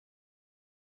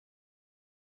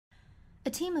A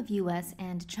team of US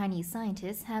and Chinese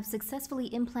scientists have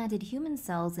successfully implanted human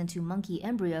cells into monkey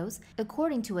embryos,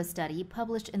 according to a study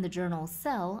published in the journal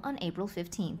Cell on April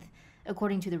 15th.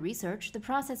 According to the research, the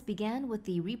process began with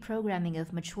the reprogramming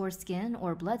of mature skin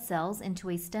or blood cells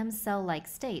into a stem cell-like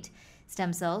state.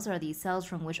 Stem cells are the cells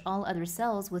from which all other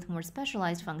cells with more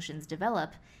specialized functions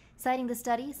develop. Citing the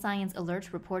study, Science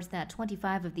Alert reports that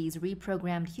 25 of these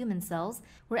reprogrammed human cells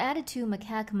were added to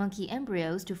macaque monkey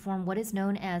embryos to form what is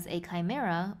known as a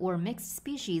chimera or mixed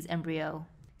species embryo.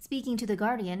 Speaking to The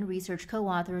Guardian, research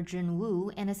co-author Jun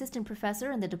Wu, an assistant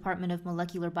professor in the Department of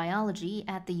Molecular Biology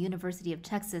at the University of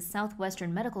Texas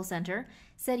Southwestern Medical Center,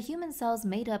 said human cells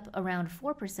made up around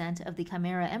 4% of the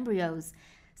chimera embryos.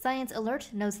 Science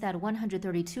Alert notes that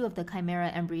 132 of the chimera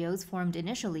embryos formed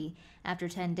initially. After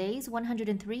 10 days,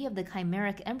 103 of the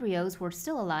chimeric embryos were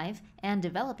still alive and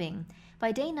developing.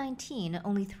 By day 19,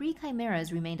 only 3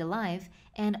 chimeras remained alive,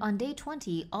 and on day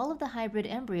 20, all of the hybrid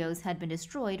embryos had been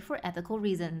destroyed for ethical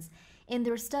reasons. In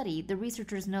their study, the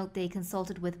researchers note they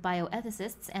consulted with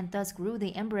bioethicists and thus grew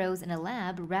the embryos in a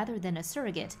lab rather than a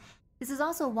surrogate. This is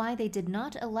also why they did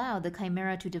not allow the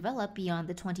chimera to develop beyond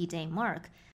the 20-day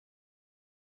mark.